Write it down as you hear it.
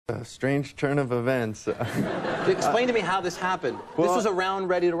A strange turn of events. Explain to me how this happened. Well, this was around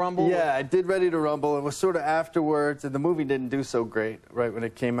Ready to Rumble? Yeah, I did Ready to Rumble. It was sort of afterwards, and the movie didn't do so great right when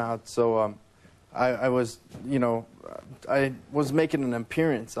it came out. So I was, you know, I was making an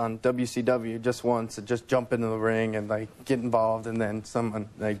appearance on WCW just once, and just jump into the ring and like get involved, and then someone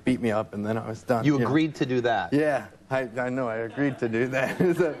like beat me up, and then I was done. You agreed to do that? Yeah, I know I agreed to do that.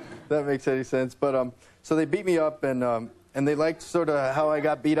 If that makes any sense. But so they beat me up, and they liked sort of how I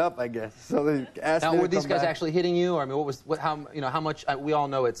got beat up, I guess. So they asked me to were these guys back. actually hitting you? Or I mean, how much? We all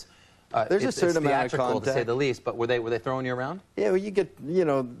know it's there's a certain amount of theatrical, contact, to say the least. But were they throwing you around? Yeah, well, you get, you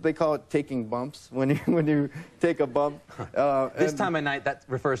know, they call it taking bumps when you take a bump. This time of night, that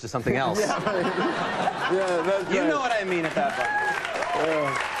refers to something else. Yeah, right. Yeah, that's you right. know what I mean at that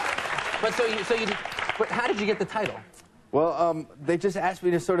point. But how did you get the title? Well, they just asked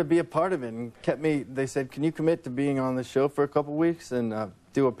me to sort of be a part of it and kept me. They said, "Can you commit to being on the show for a couple weeks and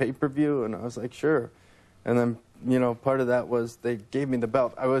do a pay-per-view?" And I was like, "Sure." And then, you know, part of that was they gave me the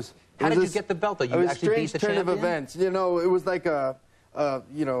belt. How did you get the belt, though? You actually beat the champion? It was a strange turn of events. You know, it was like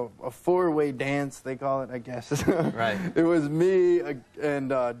you know, a four-way dance, they call it, I guess. Right. It was me and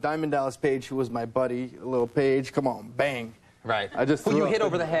Diamond Dallas Page, who was my buddy, little Page. Come on, bang. Right. I just who you hit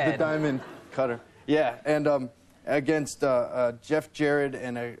over the head. The diamond cutter. Yeah, and against Jeff Jarrett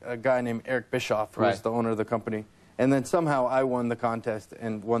and a guy named Eric Bischoff, who was the owner of the company. And then somehow I won the contest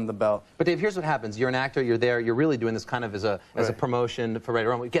and won the belt. But Dave, here's what happens. You're an actor, you're there, you're really doing this kind of as a promotion for Ready to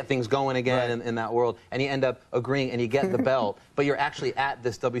Rumble. You get things going again in that world, and you end up agreeing and you get the belt, but you're actually at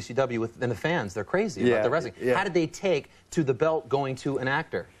this WCW and the fans, they're crazy about the wrestling. Yeah. How did they take to the belt going to an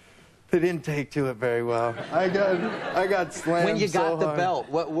actor? They didn't take to it very well. I got slammed. When you got the hard. belt,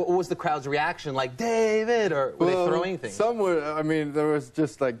 what was the crowd's reaction? Like, David, or were they throwing things? Some were. I mean, there was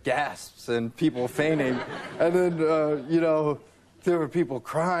just like gasps and people fainting, and then you know, there were people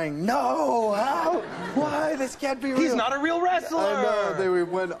crying. No, how? Why? This can't be real. He's not a real wrestler. I know. They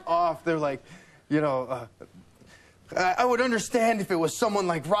went off. They're like, you know. I would understand if it was someone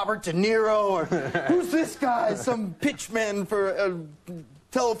like Robert De Niro or who's this guy? Some pitchman for a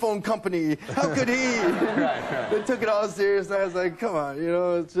telephone company. How could he? Right. They took it all serious. I was like, come on, you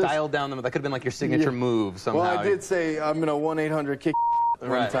know, it's just... Dialed down them. That could have been like your signature move somehow. Well, I did say I'm gonna 1-800 kick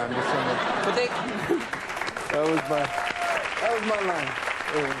one time. But they... that was my line.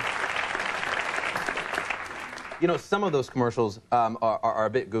 You know, some of those commercials are a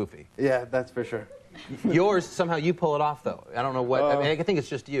bit goofy. Yeah, that's for sure. Yours, somehow you pull it off, though. I don't know what... I mean, I think it's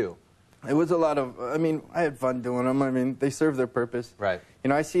just you. It was a lot of... I mean, I had fun doing them. I mean, they serve their purpose. Right. You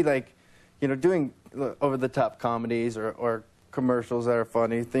know, I see, like, you know, doing over-the-top comedies or commercials that are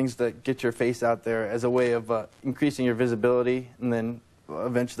funny, things that get your face out there as a way of increasing your visibility and then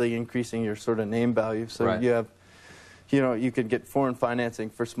eventually increasing your sort of name value. So you have... You know, you could get foreign financing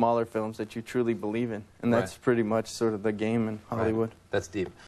for smaller films that you truly believe in. And that's pretty much sort of the game in Hollywood. That's deep.